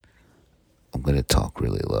I'm going to talk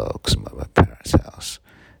really low because I'm at my parents' house,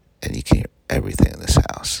 and you can hear everything in this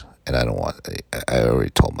house. And I don't want, I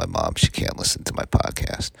already told my mom she can't listen to my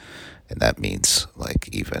podcast. And that means, like,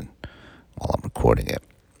 even while I'm recording it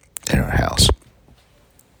in her house.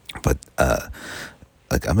 But,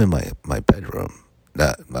 like, I'm in my bedroom.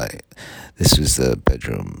 This was the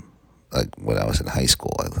bedroom, like, when I was in high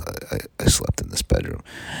school. I slept in this bedroom.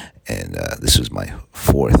 And this was my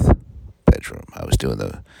fourth bedroom. I was doing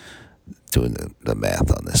the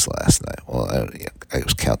math on this last night. Well, I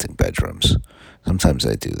was counting bedrooms. Sometimes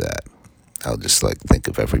I do that. I'll just like think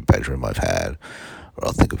of every bedroom I've had, or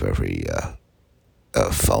I'll think of every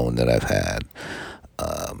phone that I've had,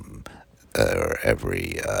 or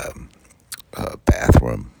every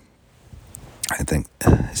bathroom. I think,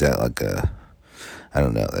 is that like I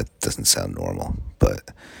don't know, that doesn't sound normal, but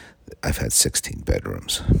I've had 16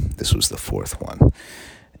 bedrooms. This was the fourth one.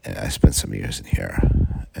 And I spent some years in here,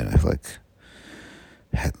 and I've like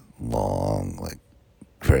had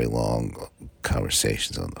very long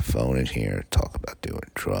conversations on the phone in here, talk about doing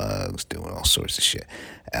drugs, doing all sorts of shit.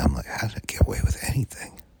 And I'm like, how did I get away with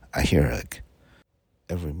anything? I hear like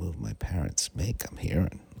every move my parents make, I'm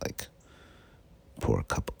hearing. Like, pour a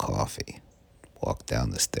cup of coffee, walk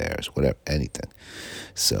down the stairs, whatever, anything.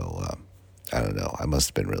 So, I don't know. I must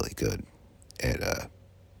have been really good at,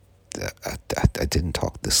 I didn't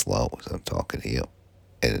talk this slow as I'm talking to you.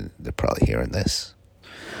 And they're probably hearing this.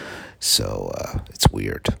 So, it's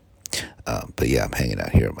weird. But yeah, I'm hanging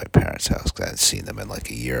out here at my parents' house because I hadn't seen them in like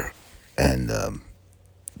a year. And I'm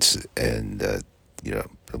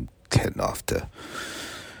heading off to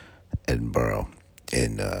Edinburgh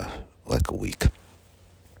in like a week.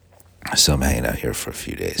 So I'm hanging out here for a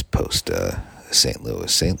few days post St.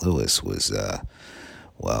 Louis. St. Louis was,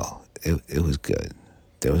 it was good.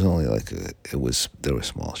 There was only there were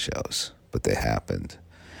small shows, but they happened.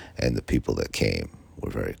 And the people that came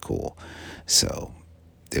were very cool. So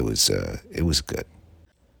it was good.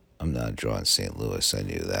 I'm not drawing St. Louis. I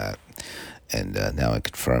knew that. And now I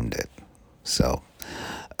confirmed it. So,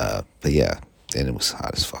 but yeah, and it was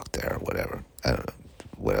hot as fuck there or whatever. I don't know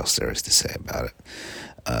what else there is to say about it.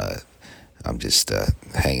 I'm just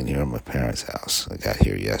hanging here at my parents' house. I got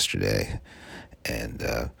here yesterday, and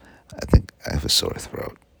I think I have a sore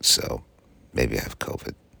throat. So maybe I have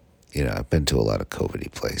COVID. You know, I've been to a lot of COVID-y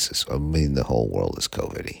places. I mean, the whole world is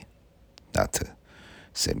COVID-y. Not to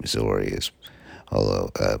say Missouri is, although,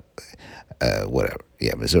 whatever.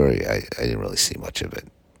 Yeah, Missouri, I didn't really see much of it.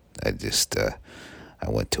 I just, I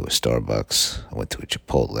went to a Starbucks, I went to a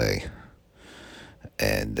Chipotle,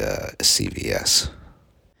 and a CVS.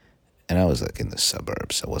 And I was like in the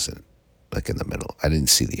suburbs. I wasn't like in the middle. I didn't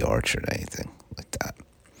see the Arch or anything like that.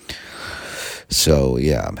 So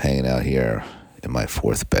yeah, I'm hanging out here in my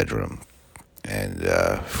fourth bedroom, and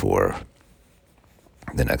for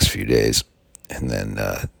the next few days, and then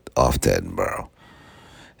off to Edinburgh.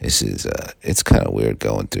 This is it's kind of weird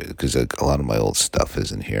going through because a lot of my old stuff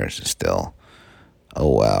isn't here still. Oh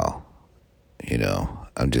wow, you know,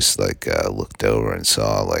 I'm just like looked over and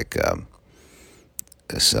saw like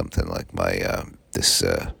something like my this.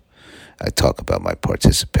 I talk about my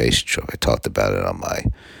participation trophy. I talked about it on my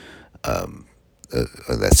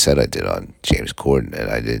that set I did on James Corden, and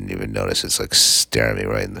I didn't even notice. It's like staring me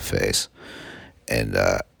right in the face. And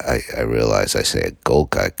I realized I say a gold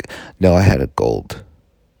guy. No, I had a gold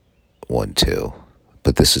one too,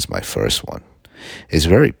 but this is my first one. It's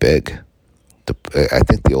very big. I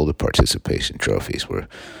think the older participation trophies were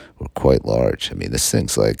quite large. I mean, this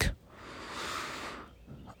thing's like,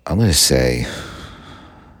 I'm gonna say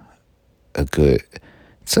a good.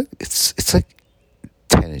 It's like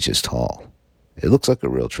 10 inches tall. It looks like a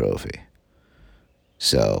real trophy.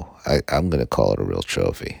 So I'm gonna call it a real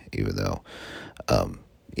trophy, even though,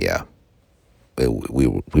 yeah, we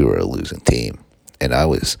were a losing team, and I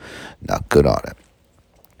was not good on it.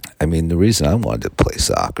 I mean, the reason I wanted to play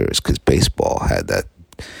soccer is because baseball had that.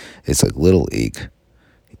 It's like Little League.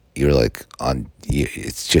 You're like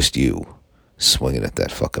it's just you swinging at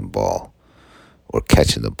that fucking ball or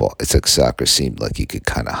catching the ball. It's like soccer seemed like you could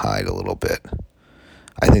kind of hide a little bit.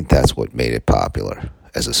 I think that's what made it popular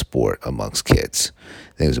as a sport amongst kids.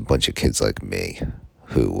 I think it was a bunch of kids like me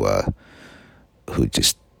who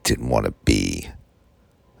just didn't want to be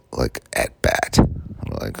like at bat.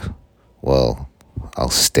 I'm like, well, I'll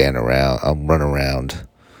stand around, I'll run around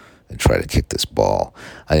and try to kick this ball.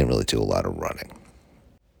 I didn't really do a lot of running.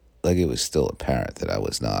 Like, it was still apparent that I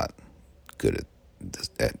was not good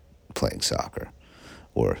at playing soccer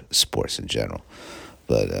or sports in general.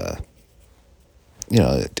 But,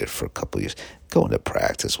 I did for a couple of years. Going to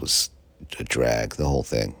practice was a drag. The whole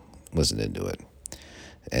thing. Wasn't into it.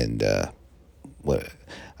 And what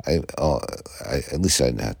I at least I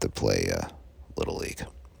didn't have to play little league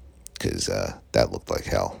because that looked like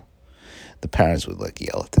hell. The parents would like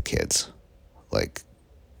yell at the kids, like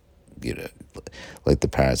you know, like the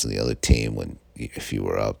parents on the other team when if you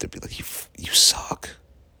were up, they'd be like, you suck.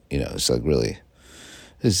 It's like really,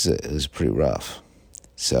 it was pretty rough.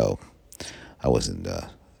 So I wasn't going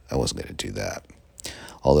to do that.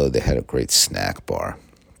 Although they had a great snack bar.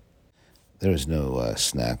 There was no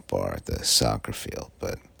snack bar at the soccer field,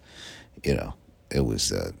 but you know, it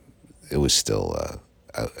was still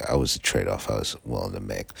I was a trade off I was willing to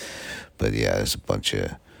make. But yeah, there's a bunch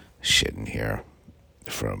of shit in here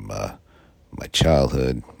from my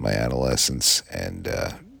childhood, my adolescence, and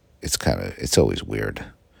it's always weird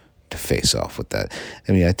to face off with that.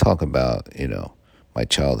 I mean, I talk about my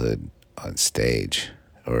childhood on stage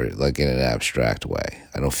or like in an abstract way.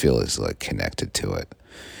 I don't feel as like connected to it,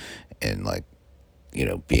 and like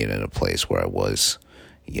being in a place where I was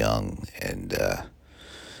young and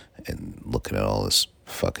looking at all this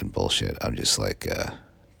fucking bullshit. I'm just like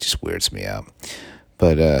just weirds me out.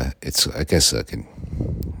 But it's I guess I can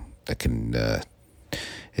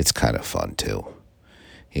it's kind of fun too.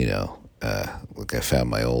 Like I found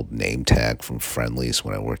my old name tag from Friendly's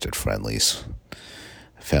when I worked at Friendly's.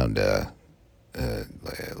 I found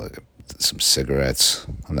like some cigarettes.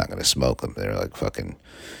 I'm not gonna smoke them. They're like fucking.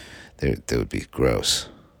 They would be gross.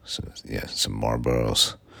 So yeah, some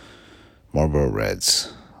Marlboros, Marlboro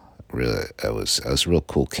Reds. Really, I was a real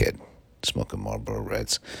cool kid smoking Marlboro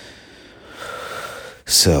Reds.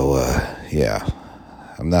 So yeah,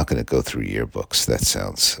 I'm not gonna go through yearbooks. That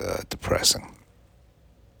sounds depressing.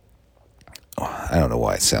 I don't know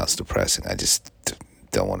why it sounds depressing. I just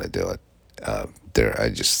don't want to do it. I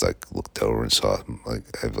just like looked over and saw like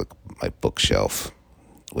I have like my bookshelf,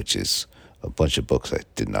 which is a bunch of books I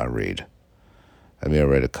did not read. I mean, I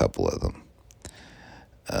read a couple of them,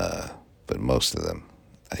 but most of them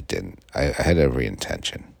I didn't. I had every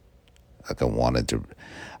intention. Like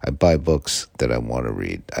I buy books that I want to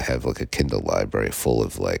read. I have like a Kindle library full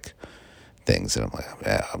of like things, and I'm like,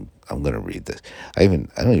 yeah, I'm gonna read this. I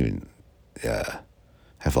don't even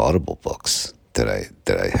have Audible books that I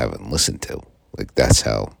haven't listened to. Like that's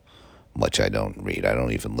how much I don't read. I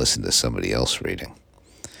don't even listen to somebody else reading.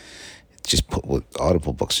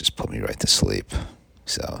 Audible books just put me right to sleep.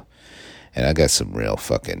 So, and I got some real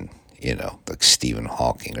fucking like Stephen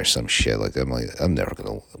Hawking or some shit. Like I'm never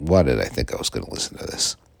gonna. Why did I think I was gonna listen to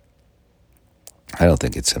this? I don't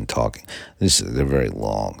think it's him talking. They're very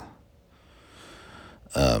long.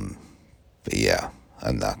 But yeah,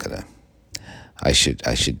 I'm not gonna. I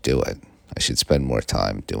should do it. I should spend more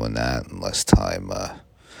time doing that and less time. I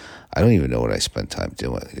don't even know what I spend time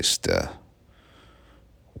doing. Just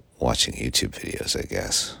watching YouTube videos, I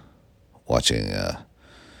guess. Watching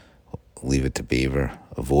Leave It to Beaver.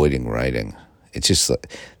 Avoiding writing. It's just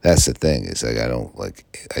like that's the thing. Is like I don't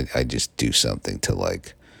like. I just do something to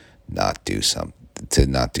like not do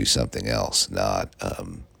something else. Not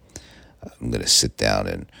I'm gonna sit down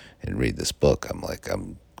and read this book.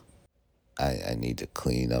 I need to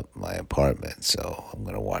clean up my apartment, so I'm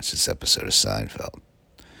going to watch this episode of Seinfeld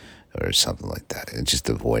or something like that. And just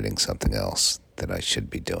avoiding something else that I should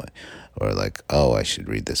be doing. Or like, oh, I should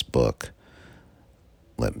read this book.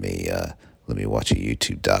 Let me watch a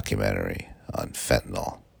YouTube documentary on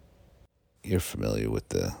fentanyl. You're familiar with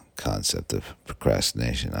the concept of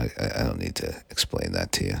procrastination. I don't need to explain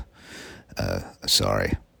that to you.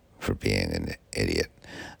 Sorry for being an idiot.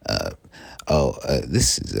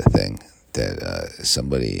 This is a thing that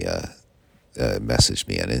somebody messaged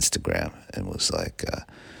me on Instagram and was like,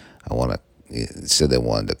 said they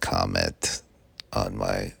wanted to comment on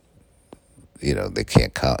my, they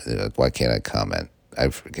can't comment. Why can't I comment? I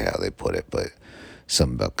forget how they put it, but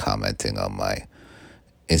something about commenting on my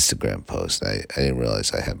Instagram post. I didn't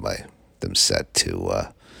realize I had them set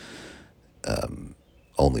to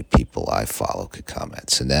only people I follow could comment.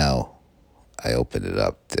 So now I opened it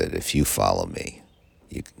up that if you follow me,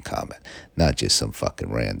 you can comment, not just some fucking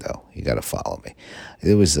rando. You got to follow me.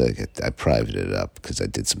 It was like I privated it up because I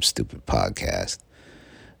did some stupid podcast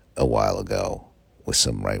a while ago with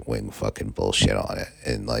some right wing fucking bullshit on it,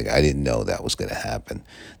 and like I didn't know that was going to happen.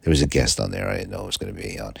 There was a guest on there I didn't know it was going to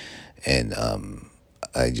be on, and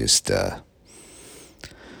I just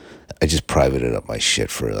privated up my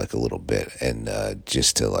shit for like a little bit, and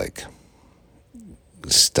just to like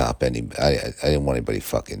stop any. I didn't want anybody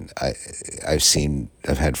fucking.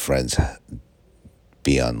 I've had friends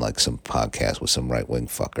be on like some podcast with some right wing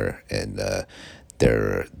fucker, and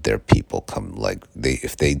their people come like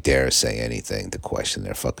if they dare say anything to question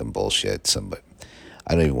their fucking bullshit.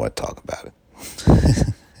 I don't even want to talk about it.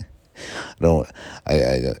 don't.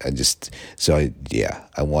 I just. So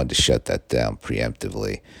I wanted to shut that down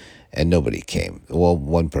preemptively, and nobody came. Well,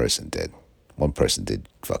 one person did. One person did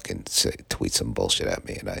fucking tweet some bullshit at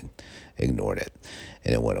me, and I ignored it,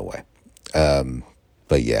 and it went away.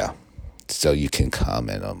 But yeah, so you can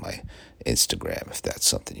comment on my Instagram if that's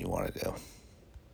something you want to do.